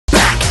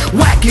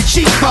break your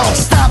cheekbone,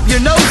 stomp your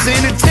nose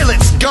in until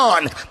it's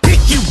gone. Pick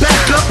you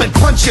back up and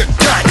punch your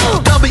gut,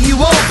 double you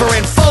over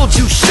and fold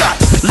you shut.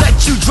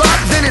 Let you drop,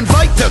 then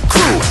invite the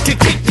crew to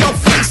kick your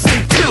face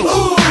in two.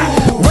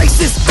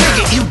 Racist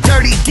bigot, you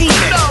dirty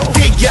demon.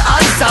 Dig your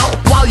eyes out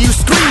while you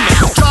screaming.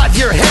 Drive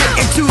your head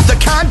into the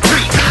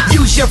concrete.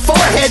 Use your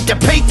forehead to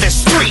paint the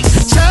street.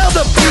 Child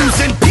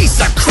abusing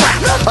piece of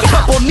crap. A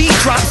couple knee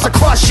drops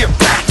across your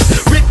back.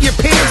 Rip your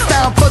pants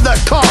down for the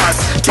cause.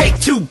 Take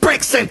 2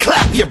 bricks and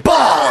clap your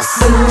balls.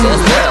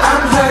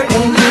 I'm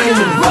hurting you.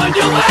 Run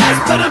your ass,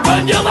 better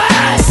run your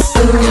ass.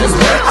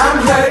 I'm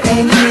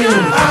hurting you.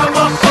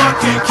 I'ma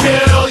fucking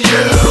kill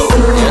you.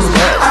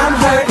 I'm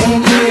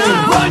hurting you.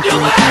 Run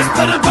your ass,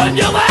 better run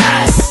your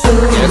ass.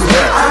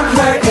 I'm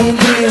hurting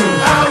you.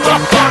 I'ma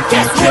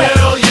fucking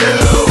kill you.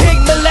 Pig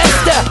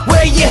molester,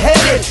 where you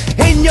headed?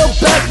 In your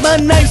back, my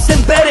knife's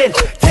embedded.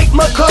 Take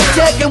my coat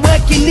jack and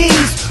whack your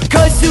knees,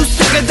 cause you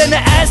sicker than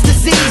the ass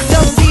disease.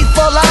 Some teeth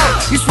fall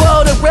out, you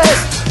swallow the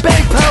rest.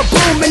 Bang, pow,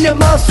 boom, and your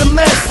mouth's a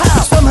mess.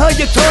 Somehow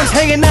your tongue's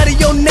hanging out of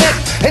your neck,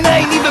 and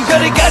I ain't even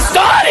gonna get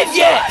started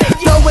yet.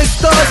 Throwing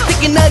stars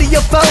sticking out of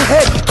your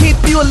forehead, keep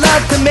you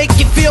alive to make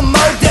you feel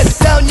molded.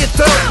 Down your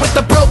throat with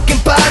a broken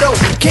bottle,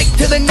 kick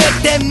to the neck,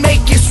 then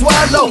make you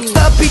swallow.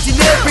 Stop beating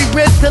every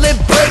wrist till it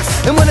breaks,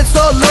 and when it's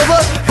all over,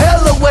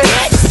 hell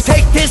awaits.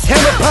 Take this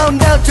hammer,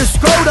 pound out your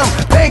scrotum,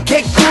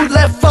 pancake food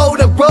left for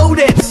the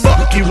rodents.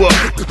 Fuck you up,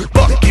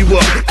 fuck you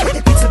up.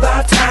 It's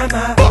about time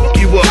I Fuck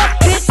you up,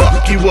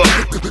 fuck you up,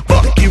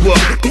 fuck you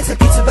up.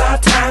 It's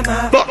about time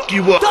I Fuck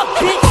you up,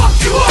 Fuck you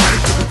up,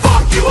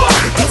 fuck you up.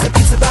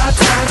 It's about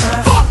time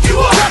I Fuck you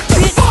up,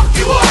 fuck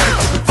you up,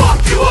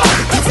 fuck you up.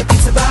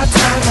 It's about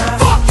time I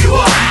Fuck you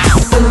up.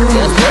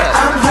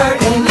 I'm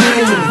hurting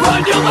you.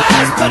 Run your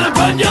ass, better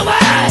run your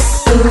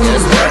ass.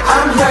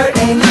 I'm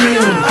hurting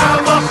you.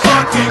 I'ma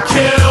fucking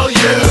kill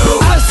you.